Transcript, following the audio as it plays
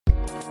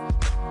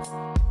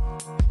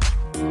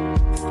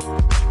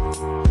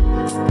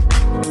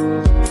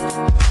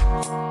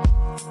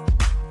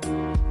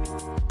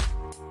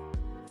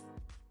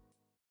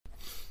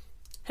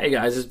Hey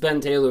guys, it's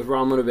Ben Taylor with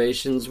Raw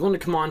Motivations. I want to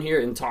come on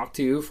here and talk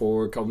to you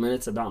for a couple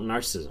minutes about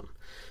narcissism.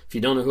 If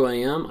you don't know who I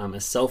am, I'm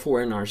a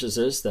self-aware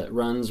narcissist that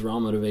runs Raw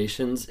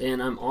Motivations,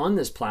 and I'm on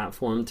this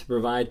platform to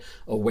provide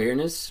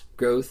awareness,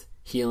 growth,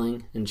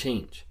 healing, and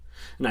change.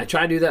 And I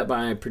try to do that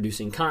by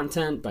producing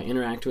content, by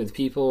interacting with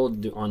people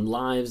on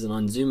lives and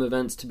on Zoom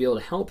events to be able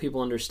to help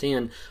people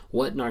understand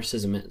what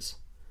narcissism is,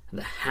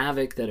 the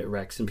havoc that it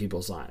wreaks in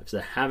people's lives,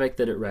 the havoc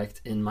that it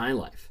wreaked in my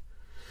life.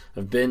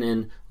 I've been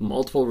in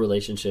multiple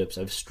relationships.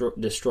 I've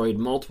destroyed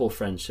multiple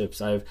friendships.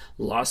 I've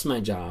lost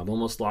my job,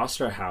 almost lost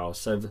our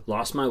house. I've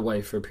lost my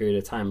wife for a period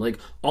of time. Like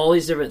all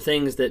these different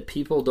things that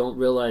people don't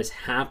realize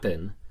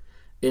happen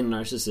in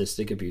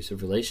narcissistic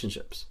abusive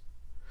relationships.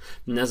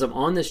 And as I'm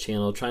on this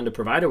channel trying to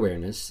provide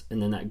awareness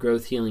and then that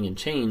growth, healing, and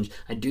change,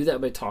 I do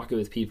that by talking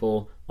with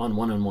people on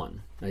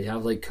one-on-one. I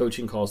have like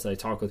coaching calls that I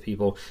talk with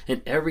people,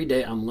 and every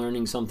day I'm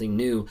learning something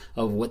new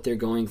of what they're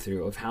going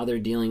through, of how they're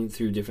dealing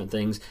through different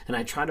things, and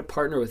I try to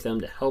partner with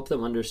them to help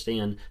them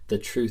understand the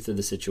truth of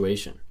the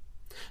situation.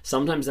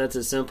 Sometimes that's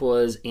as simple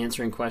as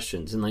answering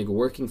questions and like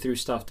working through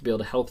stuff to be able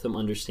to help them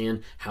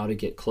understand how to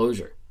get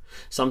closure.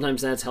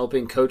 Sometimes that's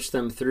helping coach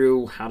them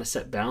through how to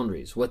set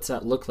boundaries. What's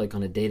that look like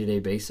on a day-to-day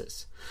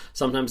basis?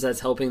 Sometimes that's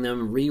helping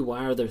them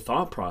rewire their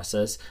thought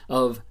process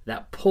of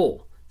that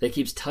pull that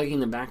keeps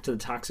tugging them back to the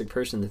toxic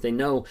person, that they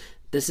know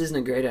this isn't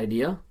a great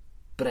idea,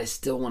 but I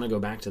still want to go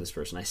back to this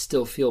person. I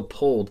still feel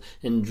pulled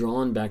and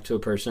drawn back to a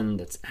person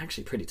that's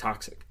actually pretty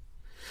toxic.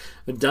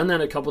 We've done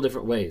that a couple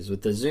different ways.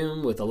 With the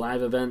Zoom, with the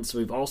live events,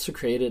 we've also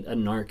created a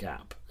NARC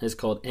app. It's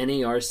called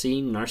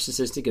NARC,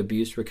 Narcissistic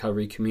Abuse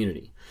Recovery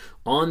Community.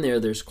 On there,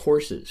 there's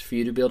courses for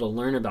you to be able to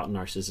learn about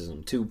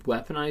narcissism, to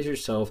weaponize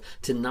yourself,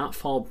 to not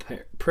fall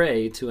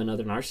prey to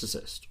another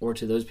narcissist or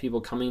to those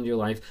people coming into your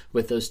life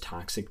with those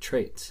toxic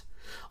traits.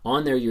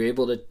 On there, you're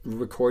able to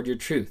record your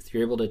truth.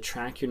 You're able to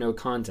track your no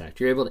contact.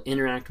 You're able to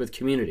interact with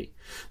community.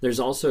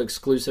 There's also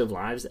exclusive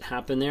lives that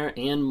happen there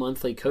and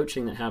monthly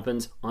coaching that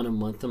happens on a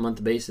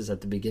month-to-month basis at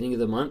the beginning of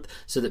the month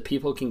so that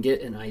people can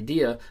get an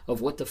idea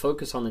of what to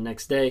focus on the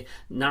next day,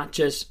 not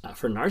just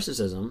for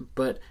narcissism,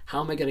 but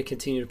how am I going to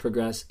continue to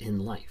progress in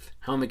life?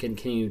 How am I going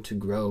to continue to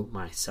grow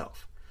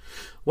myself?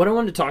 What I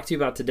wanted to talk to you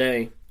about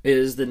today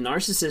is the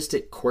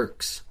narcissistic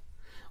quirks.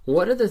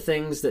 What are the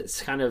things that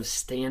kind of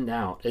stand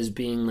out as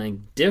being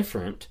like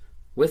different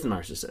with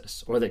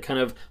narcissists or that kind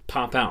of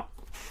pop out?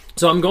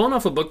 So I'm going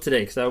off a book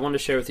today because I want to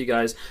share with you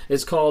guys.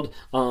 It's called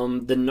The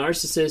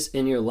Narcissist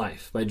in Your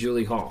Life by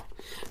Julie Hall.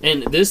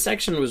 And this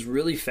section was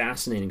really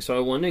fascinating. So I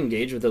wanted to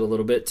engage with it a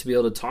little bit to be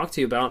able to talk to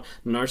you about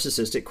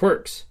narcissistic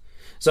quirks.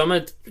 So I'm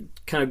going to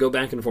kind of go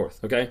back and forth,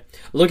 okay?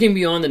 Looking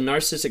beyond the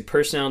narcissistic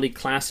personality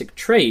classic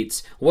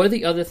traits, what are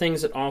the other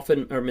things that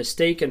often are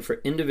mistaken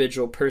for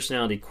individual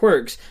personality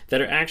quirks that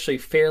are actually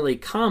fairly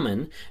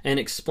common and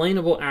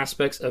explainable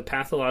aspects of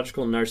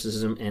pathological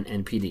narcissism and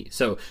NPD?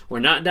 So we're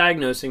not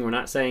diagnosing, we're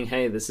not saying,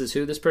 hey, this is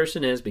who this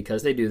person is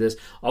because they do this.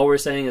 All we're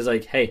saying is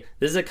like, hey,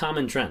 this is a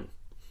common trend.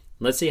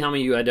 Let's see how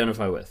many you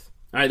identify with.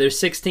 All right, there's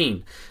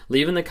 16.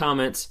 Leave in the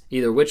comments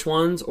either which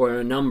ones or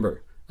a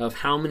number of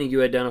how many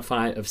you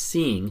identify of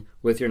seeing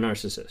with your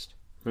narcissist.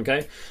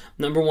 Okay?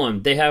 Number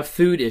 1, they have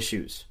food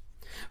issues.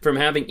 From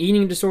having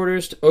eating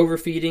disorders to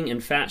overfeeding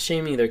and fat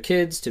shaming their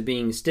kids to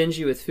being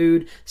stingy with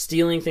food,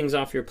 stealing things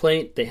off your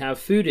plate, they have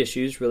food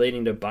issues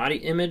relating to body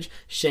image,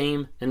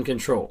 shame, and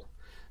control.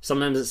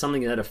 Sometimes it's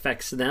something that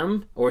affects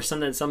them or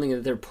sometimes it's something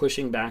that they're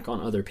pushing back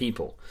on other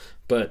people.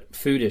 But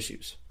food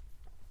issues.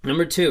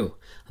 Number 2,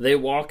 they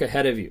walk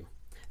ahead of you.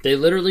 They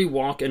literally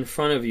walk in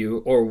front of you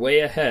or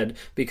way ahead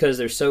because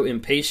they're so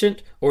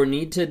impatient or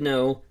need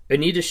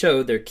to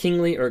show their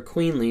kingly or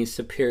queenly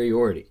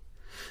superiority.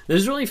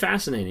 This is really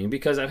fascinating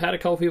because I've had a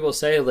couple people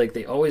say like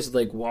they always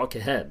like walk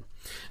ahead.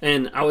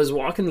 And I was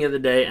walking the other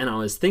day and I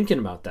was thinking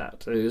about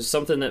that. It was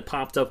something that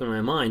popped up in my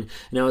mind.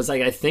 And I was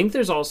like, I think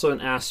there's also an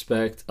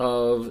aspect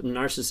of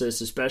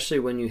narcissists, especially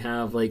when you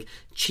have like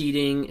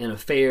cheating and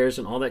affairs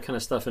and all that kind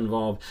of stuff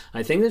involved.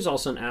 I think there's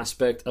also an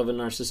aspect of a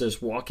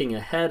narcissist walking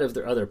ahead of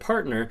their other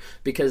partner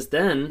because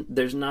then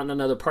there's not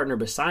another partner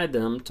beside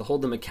them to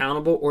hold them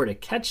accountable or to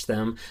catch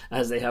them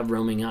as they have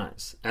roaming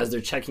eyes, as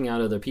they're checking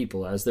out other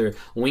people, as they're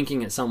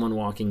winking at someone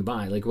walking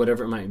by, like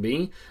whatever it might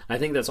be. I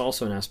think that's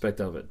also an aspect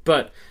of it.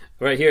 But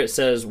right here it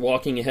says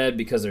walking ahead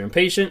because they're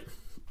impatient.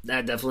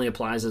 That definitely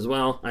applies as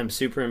well. I'm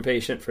super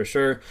impatient for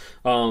sure.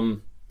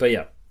 But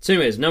yeah. So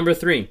anyways, number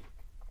 3,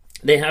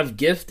 they have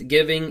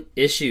gift-giving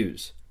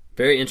issues.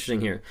 Very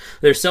interesting here.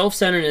 Their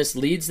self-centeredness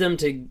leads them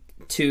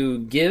to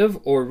give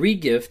or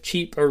re-give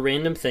cheap or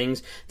random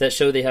things that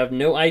show they have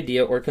no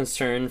idea or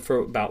concern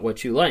about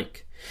what you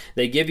like.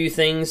 They give you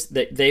things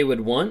that they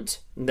would want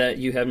that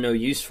you have no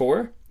use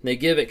for. They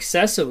give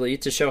excessively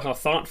to show how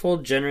thoughtful,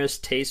 generous,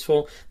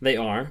 tasteful they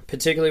are,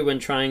 particularly when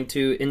trying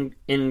to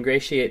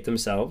ingratiate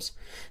themselves.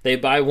 They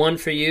buy one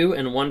for you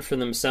and one for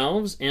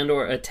themselves and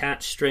or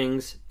attach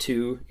strings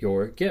to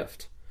your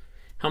gift.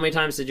 How many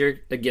times did your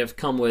gift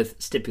come with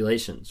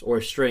stipulations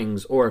or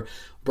strings or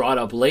brought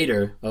up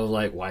later of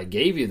like, well, I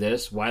gave you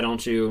this, why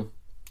don't you,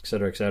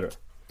 etc., etc.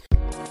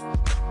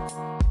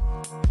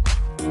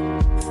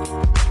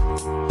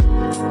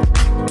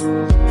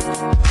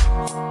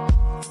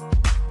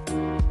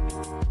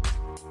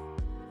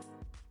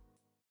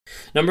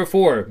 Number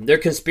 4, they're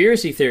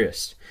conspiracy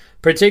theorists.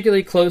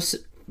 Particularly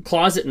closet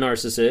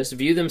narcissists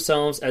view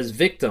themselves as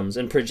victims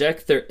and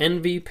project their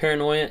envy,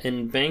 paranoia,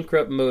 and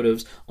bankrupt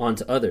motives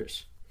onto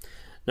others.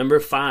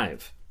 Number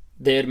 5,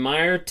 they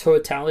admire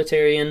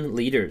totalitarian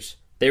leaders.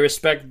 They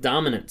respect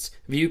dominance,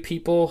 view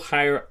people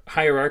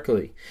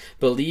hierarchically,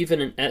 believe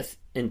in an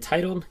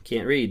entitled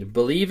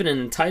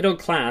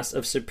class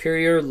of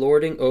superior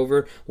lording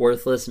over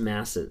worthless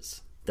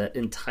masses. That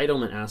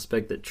entitlement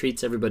aspect that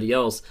treats everybody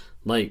else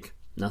like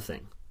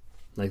nothing,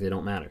 like they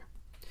don't matter.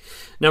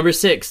 Number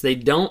 6, they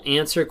don't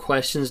answer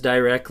questions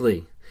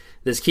directly.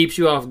 This keeps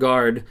you off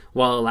guard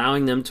while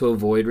allowing them to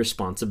avoid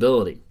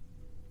responsibility.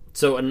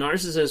 So a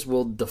narcissist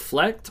will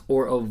deflect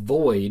or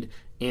avoid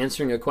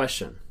answering a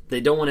question. They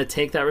don't want to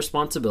take that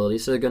responsibility,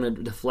 so they're going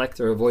to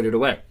deflect or avoid it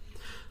away.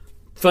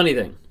 Funny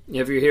thing,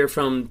 if you're here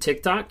from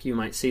TikTok, you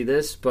might see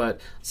this, but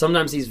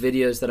sometimes these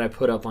videos that I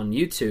put up on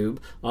YouTube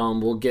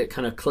will get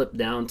kind of clipped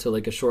down to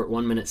like a short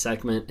 1-minute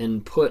segment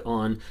and put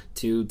on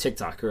to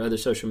TikTok or other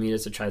social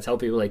medias to try to tell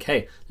people like,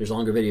 hey, there's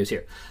longer videos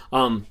here.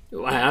 I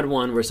had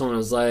one where someone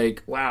was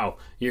like, wow,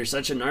 you're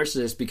such a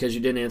narcissist because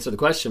you didn't answer the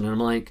question. And I'm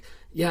like,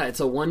 yeah, it's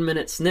a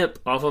 1-minute snip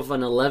off of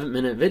an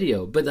 11-minute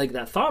video. But like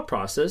that thought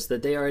process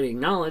that they already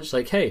acknowledged,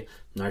 like, hey,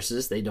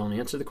 narcissists, they don't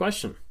answer the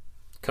question.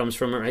 Comes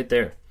from it right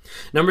there.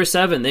 Number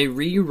 7, they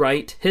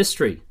rewrite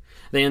history.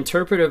 They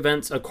interpret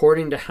events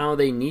according to how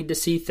they need to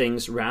see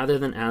things rather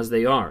than as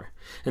they are.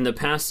 And the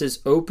past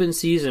is open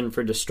season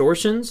for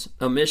distortions,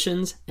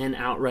 omissions, and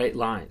outright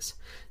lies.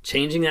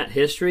 Changing that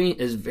history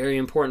is very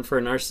important for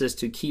a narcissist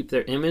to keep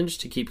their image,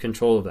 to keep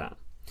control of that.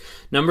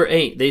 Number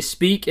 8, they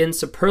speak in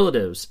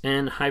superlatives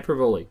and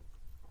hyperbole.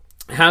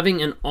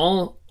 Having an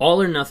all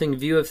or nothing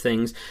view of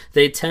things,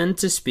 they tend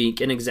to speak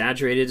in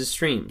exaggerated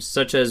extremes,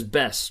 such as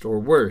best or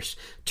worst,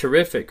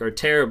 terrific or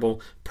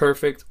terrible,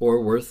 perfect or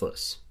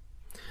worthless.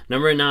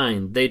 Number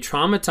 9, they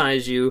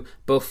traumatize you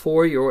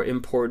before your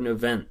important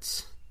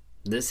events.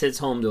 This hits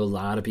home to a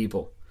lot of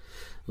people.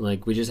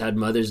 Like, we just had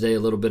Mother's Day a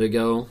little bit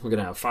ago. We're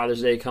going to have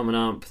Father's Day coming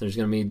up. There's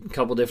going to be a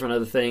couple different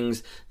other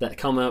things that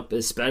come up,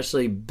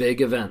 especially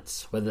big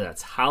events, whether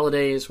that's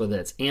holidays, whether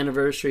that's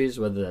anniversaries,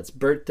 whether that's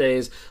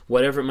birthdays,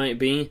 whatever it might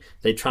be,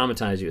 they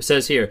traumatize you. It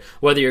says here,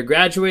 whether you're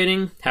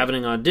graduating, having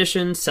an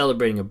audition,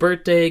 celebrating a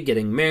birthday,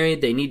 getting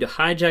married, they need to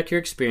hijack your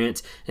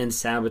experience and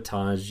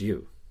sabotage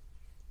you.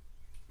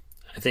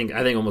 I think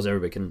almost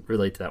everybody can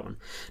relate to that one.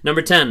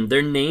 Number 10,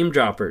 they're name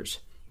droppers.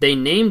 They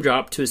name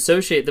drop to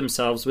associate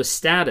themselves with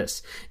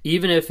status,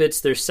 even if it's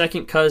their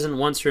second cousin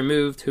once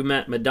removed who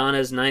met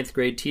Madonna's 9th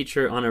grade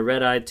teacher on a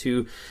red-eye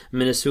to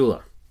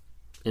Minnesota.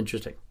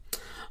 Interesting.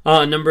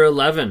 Number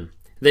 11,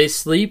 they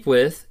sleep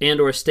with and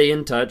or stay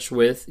in touch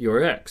with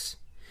your ex.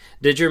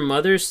 Did your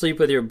mother sleep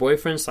with your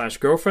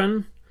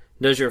boyfriend/girlfriend?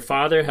 Does your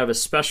father have a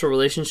special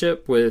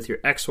relationship with your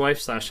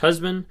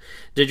ex-wife/husband?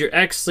 Did your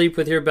ex sleep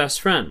with your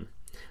best friend?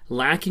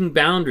 Lacking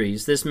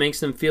boundaries, this makes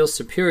them feel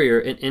superior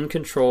and in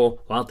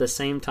control while at the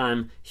same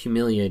time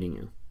humiliating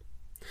you.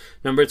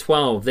 Number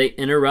 12, they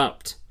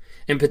interrupt.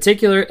 In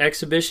particular,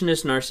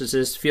 exhibitionist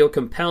narcissists feel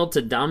compelled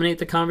to dominate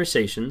the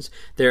conversations.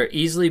 They are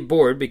easily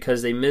bored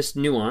because they miss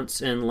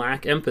nuance and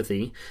lack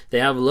empathy.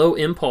 They have low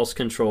impulse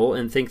control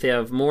and think they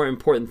have more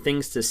important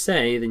things to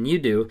say than you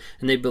do,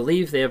 and they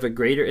believe they have a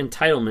greater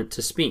entitlement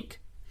to speak.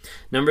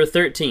 Number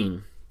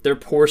 13, they're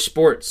poor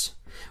sports.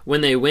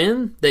 When they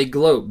win, they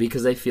gloat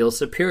because they feel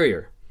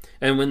superior.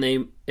 And when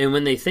they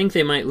think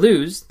they might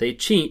lose, they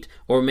cheat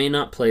or may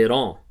not play at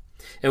all.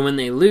 And when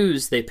they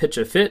lose, they pitch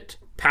a fit,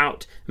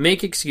 pout,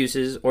 make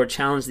excuses, or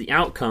challenge the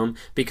outcome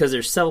because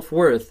their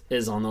self-worth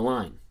is on the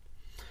line.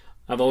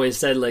 I've always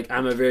said, like,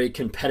 I'm a very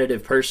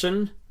competitive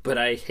person, but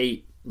I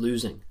hate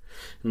losing.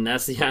 And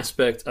that's the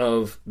aspect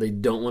of they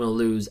don't want to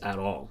lose at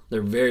all.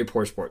 They're very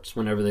poor sports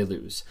whenever they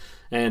lose.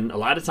 And a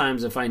lot of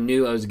times if I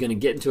knew I was going to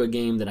get into a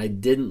game that I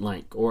didn't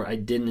like or I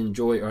didn't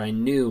enjoy or I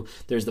knew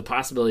there's the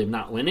possibility of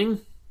not winning,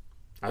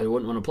 I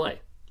wouldn't want to play.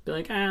 Be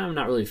like, I'm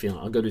not really feeling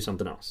it. I'll go do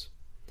something else.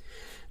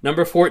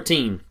 Number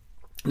 14,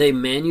 they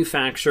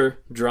manufacture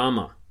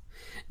drama.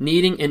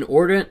 Needing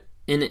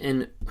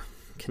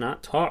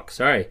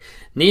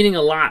needing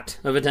a lot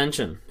of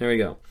attention. There we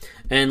go.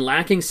 And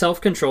lacking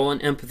self-control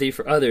and empathy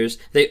for others,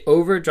 they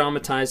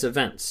over-dramatize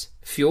events,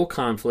 fuel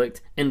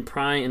conflict, and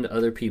pry into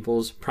other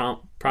people's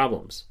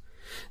problems.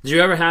 Did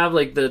you ever have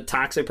like the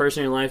toxic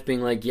person in your life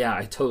being like, yeah,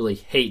 I totally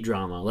hate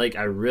drama. Like,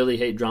 I really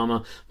hate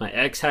drama. My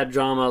ex had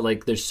drama.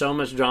 Like, there's so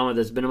much drama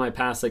that's been in my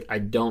past. Like, I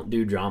don't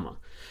do drama.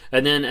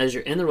 And then as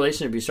you're in the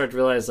relationship, you start to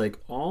realize like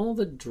all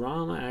the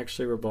drama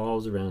actually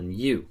revolves around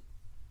you.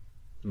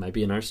 It might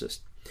be a narcissist.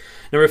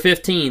 Number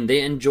 15,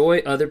 they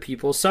enjoy other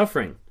people's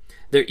suffering.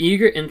 Their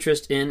eager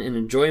interest in and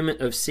enjoyment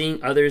of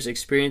seeing others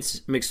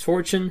experience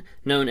misfortune,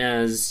 known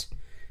as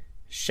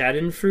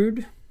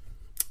Schadenfreude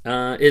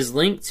is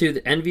linked to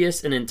the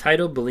envious and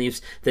entitled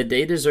beliefs that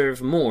they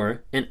deserve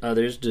more and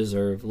others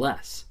deserve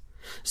less.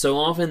 So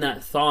often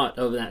that thought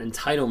of that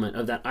entitlement,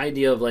 of that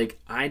idea of like,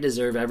 I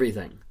deserve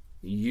everything.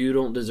 You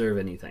don't deserve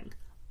anything.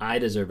 I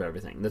deserve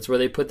everything. That's where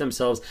they put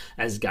themselves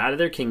as God of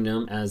their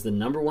kingdom, as the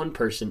number one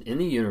person in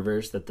the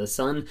universe, that the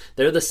sun,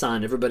 they're the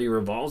sun, everybody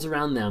revolves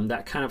around them,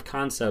 that kind of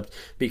concept,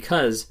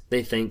 because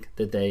they think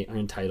that they are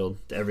entitled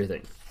to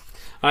everything.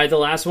 All right, the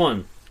last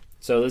one.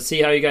 So let's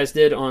see how you guys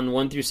did on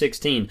 1 through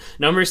 16.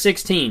 Number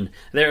 16,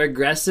 they're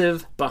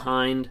aggressive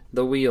behind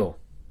the wheel.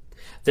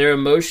 Their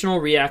emotional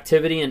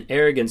reactivity and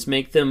arrogance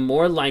make them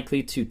more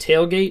likely to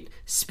tailgate,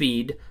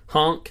 speed,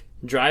 honk,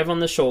 drive on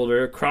the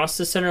shoulder, cross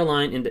the center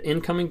line into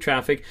incoming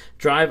traffic,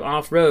 drive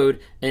off-road,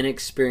 and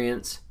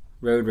experience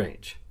road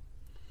rage.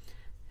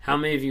 How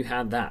many of you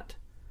had that?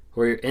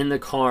 Where you're in the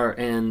car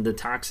and the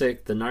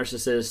toxic, the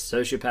narcissist,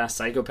 sociopath,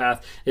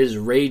 psychopath is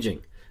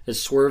raging,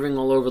 is swerving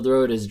all over the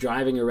road, is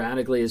driving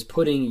erratically, is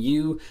putting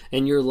you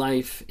and your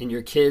life and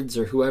your kids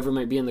or whoever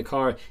might be in the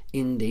car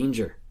in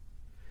danger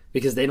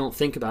because they don't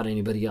think about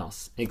anybody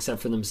else except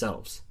for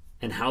themselves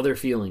and how they're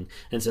feeling.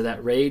 And so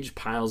that rage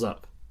piles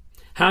up.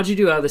 How'd you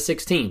do out of the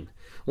 16?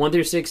 1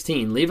 through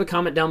 16. Leave a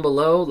comment down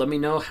below. Let me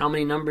know how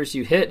many numbers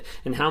you hit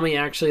and how many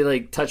actually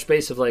like touch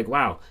base of like,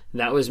 wow,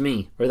 that was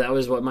me, or that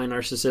was what my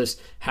narcissist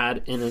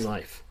had in his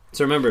life.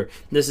 So remember,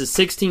 this is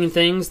 16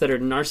 things that are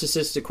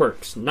narcissistic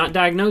quirks. Not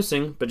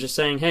diagnosing, but just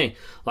saying, hey,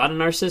 a lot of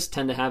narcissists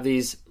tend to have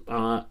these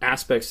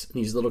aspects,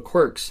 these little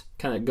quirks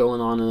kind of going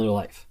on in their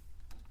life.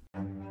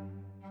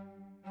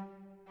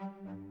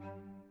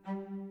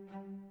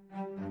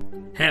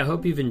 Hey, I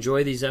hope you've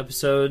enjoyed these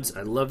episodes.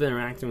 I love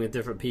interacting with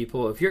different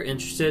people. If you're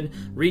interested,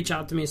 reach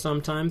out to me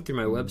sometime through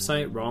my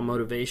website, Raw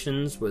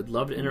Motivations. Would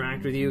love to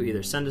interact with you.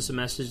 Either send us a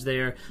message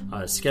there,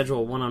 schedule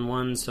a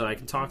one-on-one so I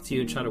can talk to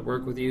you and try to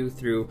work with you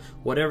through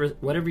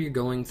whatever you're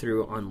going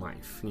through on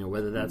life. You know,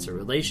 whether that's a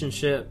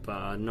relationship,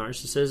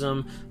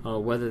 narcissism,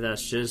 whether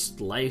that's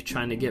just life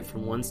trying to get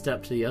from one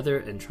step to the other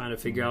and trying to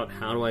figure out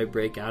how do I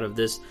break out of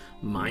this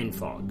mind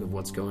fog of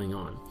what's going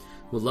on.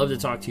 Would love to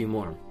talk to you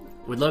more.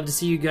 Would love to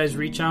see you guys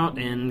reach out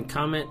and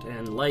comment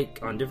and like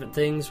on different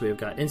things. We've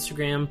got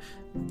Instagram,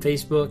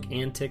 Facebook,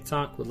 and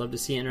TikTok. Would love to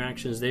see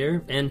interactions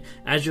there. And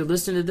as you're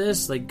listening to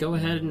this, like, go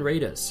ahead and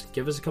rate us.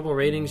 Give us a couple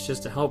ratings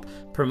just to help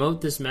promote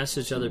this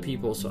message to other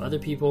people so other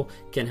people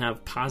can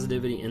have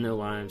positivity in their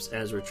lives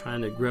as we're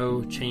trying to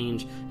grow,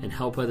 change, and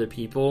help other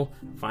people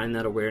find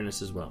that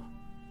awareness as well.